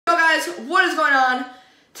guys, what is going on?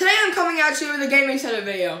 Today I'm coming at you with a gaming setup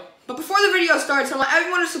video. But before the video starts, I want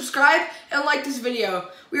everyone to subscribe and like this video.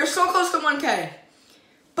 We are so close to 1K.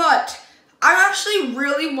 But I actually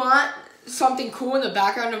really want something cool in the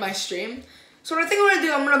background of my stream. So what I think I'm going to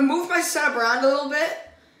do, I'm going to move my setup around a little bit.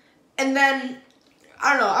 And then,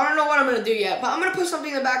 I don't know what I'm going to do yet. But I'm going to put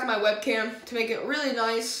something in the back of my webcam to make it really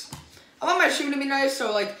nice. I want my stream to be nice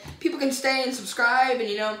so like people can stay and subscribe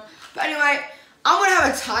and But anyway, I'm going to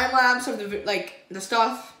have a time lapse of the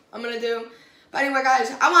stuff I'm going to do. But anyway,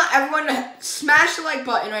 guys, I want everyone to smash the like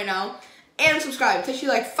button right now and subscribe. It takes you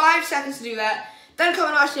like 5 seconds to do that. Then come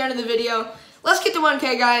and watch the end of the video. Let's get to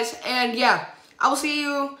 1K, guys. And yeah, I will see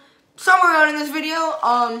you somewhere around in this video.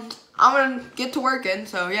 I'm going to get to working,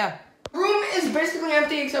 so yeah. The room is basically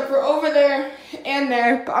empty except for over there and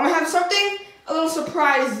there. But I'm going to have something, a little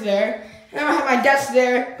surprise there. And I'm going to have my desk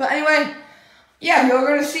there. But anyway, yeah, you're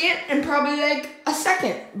going to see it in probably like a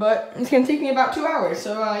second. But it's going to take me about 2 hours.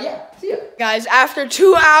 So yeah, see ya. Guys, after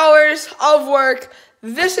 2 hours of work,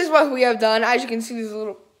 this is what we have done. As you can see, there's a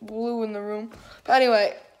little blue in the room. But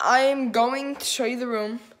anyway, I'm going to show you the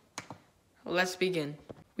room. Let's begin.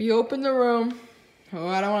 We open the room. Oh,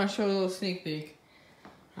 I don't want to show a little sneak peek.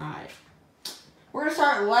 Alright. We're going to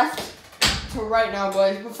start left to right now,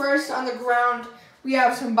 boys. But first, on the ground, we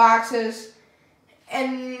have some boxes.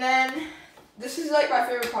 And then, this is like my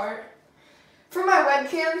favorite part. For my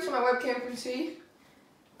webcam, so my webcam can see.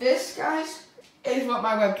 This, guys, is what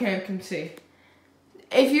my webcam can see.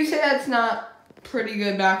 If you say that's not pretty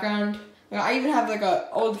good background, I even have like an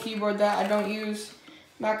old keyboard that I don't use.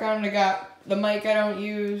 Background, I got the mic I don't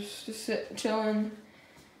use, just chilling.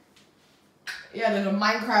 Yeah, there's a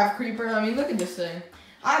Minecraft creeper. I mean, look at this thing.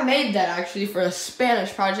 I made that actually for a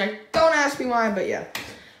Spanish project. Don't ask me why, but yeah.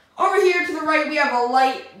 Over here to the right, we have a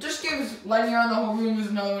light. Just gives lighting around the whole room. There's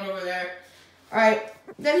another one over there. Alright,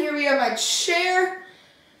 then here we have my chair.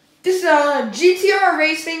 This is a GTR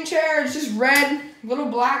racing chair. It's just red, a little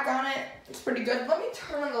black on it. It's pretty good. Let me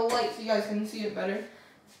turn on the light so you guys can see it better.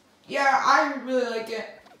 Yeah, I really like it.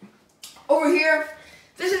 Over here,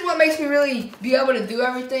 this is what makes me really be able to do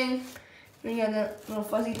everything. You got that little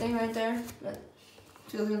fuzzy thing right there.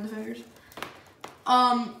 See those in the fingers?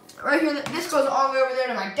 Right here, this goes all the way over there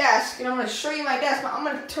to my desk. And I'm going to show you my desk, but I'm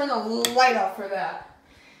going to turn the light off for that.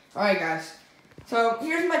 Alright, guys. So,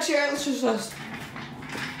 here's my chair. Let's just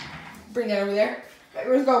bring that over there. Right,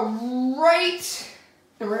 we're going to go right.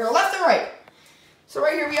 Then we're going to go left and right. So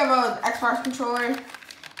right here we have an Xbox controller.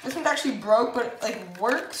 This one's actually broke, but it like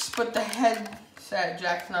works, but the headset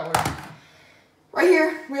jack's not working. Right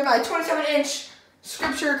here we have my 27-inch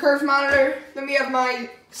Scripture curved monitor. Then we have my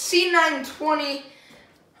C920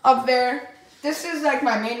 up there. This is like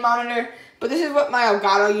my main monitor, but this is what my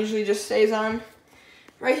Elgato usually just stays on.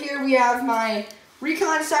 Right here we have my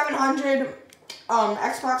Recon 700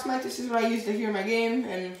 Xbox mic. This is what I use to hear my game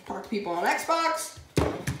and talk to people on Xbox.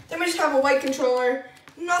 Then we just have a white controller.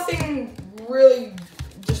 Nothing really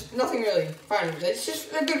fine with it. It's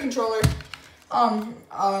just a good controller. Some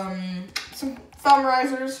thumb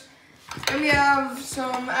risers. And we have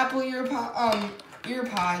some Apple AirPods,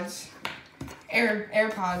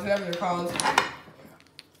 whatever they're called.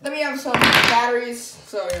 Then we have some batteries,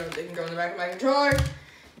 so they can go in the back of my controller.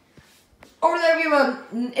 Over there we have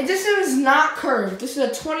this is not curved. This is a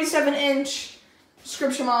 27-inch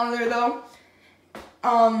Scripture monitor though.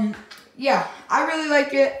 Yeah, I really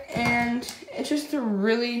like it, and it's just I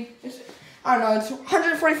don't know, it's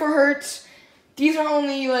 144 hertz. These are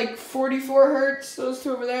only like 44 hertz, those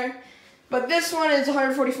two over there. But this one is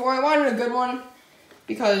 144. I wanted a good one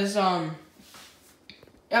because, I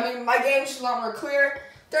mean, my game's just a lot more clear.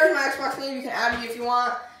 There's my Xbox name. You can add me if you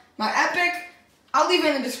want. My Epic, I'll leave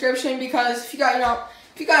it in the description because if you guys,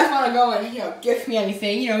 if you guys want to go and, gift me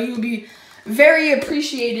anything, you will be very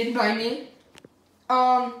appreciated by me.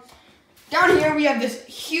 Down here we have this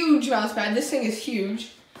huge mouse pad. This thing is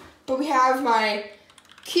huge. But we have my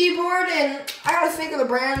keyboard, and I gotta think of the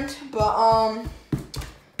brand, but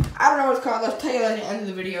I don't know what it's called. I'll tell you at the end of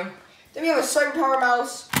the video. Then we have a CyberPower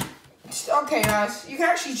mouse. It's okay, nice. You can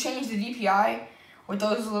actually change the DPI with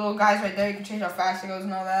those little guys right there. You can change how fast it goes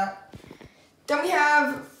and all that. Then we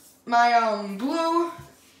have my blue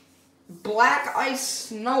Black Ice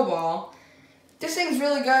Snowball. This thing's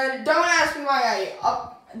really good. Don't ask me why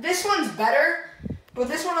this one's better, but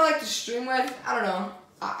this one I like to stream with. I don't know.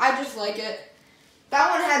 I just like it. That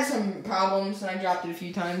one had some problems, and I dropped it a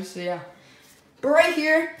few times, so yeah. But right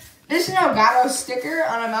here, this is an Elgato sticker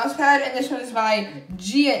on a mouse pad, and this one is by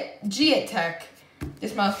Geotech.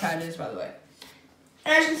 This mouse pad is, by the way.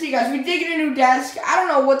 And as you can see, guys, we did get a new desk. I don't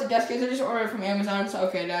know what the desk is. I just ordered it from Amazon. It's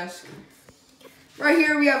okay desk. Right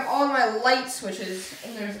here we have all my light switches,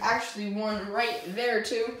 and there's actually one right there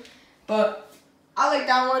too. But I like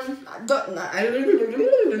that one.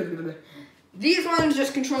 These ones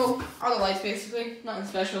just control all the lights basically, nothing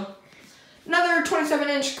special. Another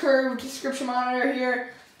 27-inch curved description monitor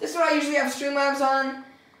here. This is what I usually have Streamlabs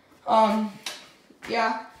on.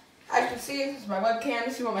 Yeah, as you can see, this is my webcam.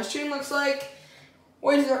 This is what my stream looks like.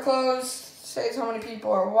 Widgets are closed. Says how many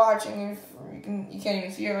people are watching. You can't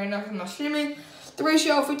even see it right now because I'm not streaming. The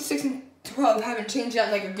ratio 56:12 haven't changed that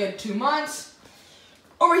in like a good 2 months.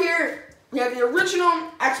 Over here we have the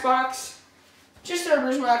original Xbox, just the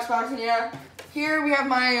original Xbox, and yeah. Here we have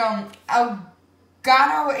my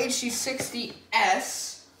Elgato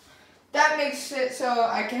HD60S. That makes it so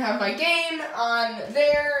I can have my game on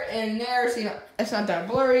there and there, so you know, it's not that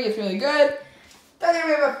blurry, it's really good. Then there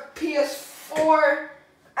we have a PS4,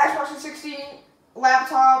 Xbox 360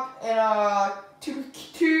 laptop, and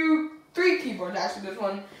three keyboards, actually, this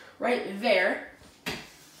one right there.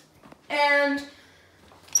 And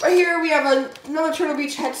right here we have another Turtle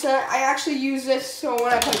Beach headset. I actually use this so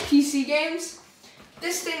when I play PC games.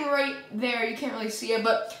 This thing right there, you can't really see it,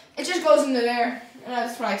 but it just goes into there. And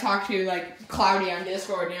that's when I talk to like Cloudy on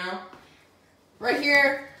Discord, you know. Right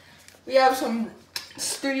here, we have some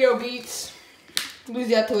Studio Beats.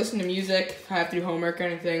 Usually have to listen to music if I have to do homework or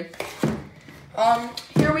anything.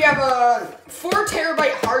 Here we have a 4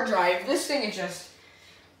 terabyte hard drive. This thing is just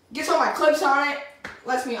gets all my clips on it,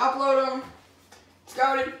 lets me upload them. It's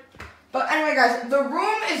goated. But anyway, guys, the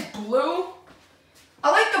room is blue. I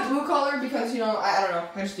like the blue color because, you know, I don't know,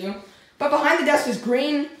 I just do. But behind the desk is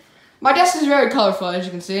green. My desk is very colorful, as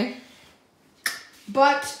you can see.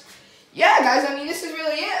 But, yeah, guys, I mean, this is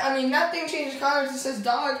really it. I mean, that thing changes colors. It says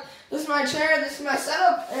dog. This is my chair. This is my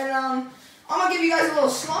setup. And I'm going to give you guys a little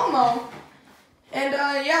slow-mo. And,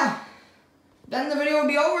 yeah. Then the video will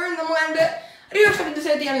be over, and then we'll end it. I do have something to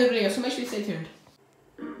say at the end of the video, so make sure you stay tuned.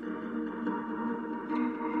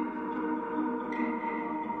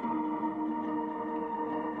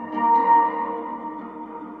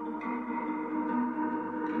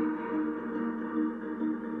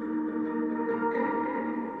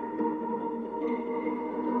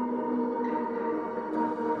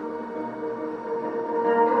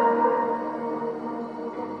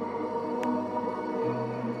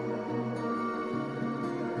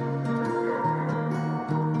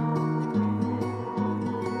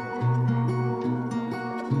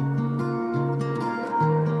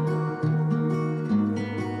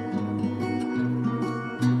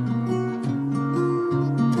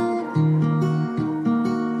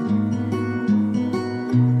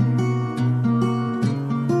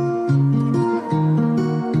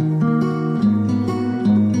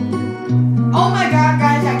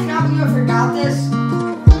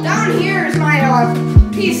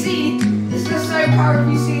 PC. This is a side-powered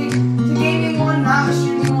PC. It's a gaming one, not a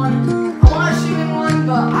streaming one. I want a streaming one,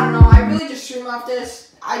 but I don't know. I really just stream off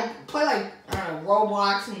this. I play like, I don't know,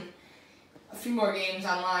 Roblox and a few more games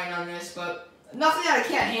online on this, but nothing that I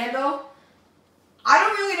can't handle. I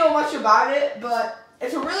don't really know much about it, but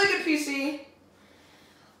it's a really good PC.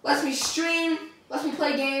 Lets me stream, lets me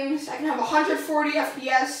play games. I can have 140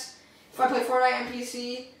 FPS if I play Fortnite on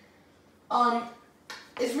PC.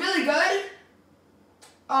 It's really good.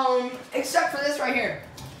 Except for this right here.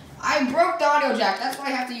 I broke the audio jack. That's why I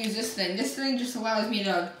have to use this thing. This thing just allows me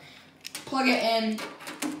to plug it in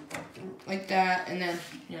like that, and then,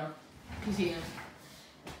 you know, PC in.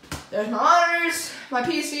 There's my monitors, my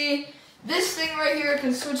PC. This thing right here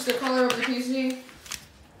can switch the color of the PC.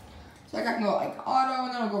 So like I can go like auto,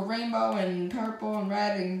 and then I'll go rainbow and purple and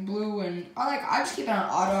red and blue, and I just keep it on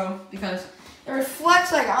auto because it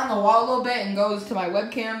reflects like on the wall a little bit and goes to my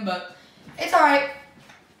webcam, but it's alright.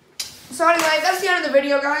 So anyway, that's the end of the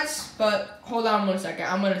video, guys. But hold on 1 second.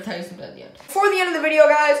 I'm going to tell you something at the end. Before the end of the video,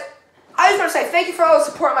 guys, I just want to say thank you for all the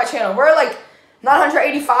support on my channel. We're like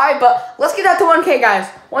 985, but let's get that to 1K, guys.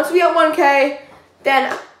 Once we hit 1K,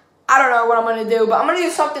 then I don't know what I'm going to do, but I'm going to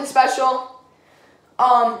do something special.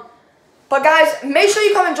 But guys, make sure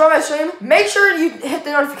you come and join my stream. Make sure you hit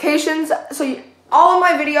the notifications so all of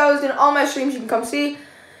my videos and all my streams you can come see.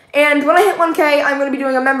 And when I hit 1K, I'm going to be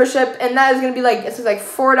doing a membership, and that is going to be like, it says like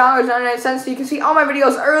 $4.99, so you can see all my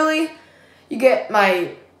videos early. You get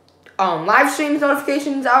my live streams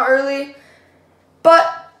notifications out early. But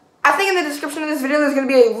I think in the description of this video, there's going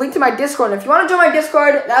to be a link to my Discord. And if you want to join my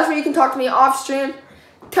Discord, that's where you can talk to me off stream.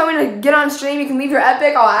 Tell me to get on stream. You can leave your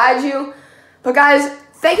epic. I'll add you. But guys,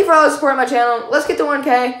 thank you for all the support on my channel. Let's get to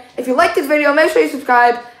 1K. If you like this video, make sure you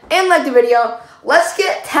subscribe and like the video. Let's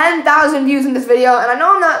get 10,000 views in this video. And I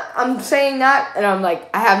know I'm saying that, and I'm like,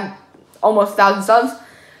 I have almost 1,000 subs.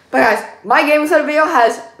 But guys, my gaming setup video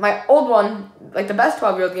has, my old one, like the best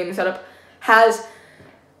 12-year-old gaming setup, has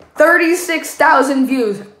 36,000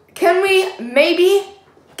 views. Can we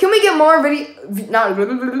get more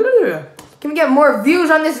can we get more views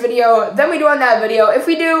on this video than we do on that video? If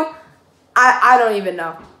we do, I don't even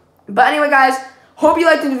know. But anyway, guys, hope you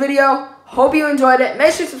liked the video. Hope you enjoyed it.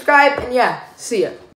 Make sure to subscribe, and yeah, see ya.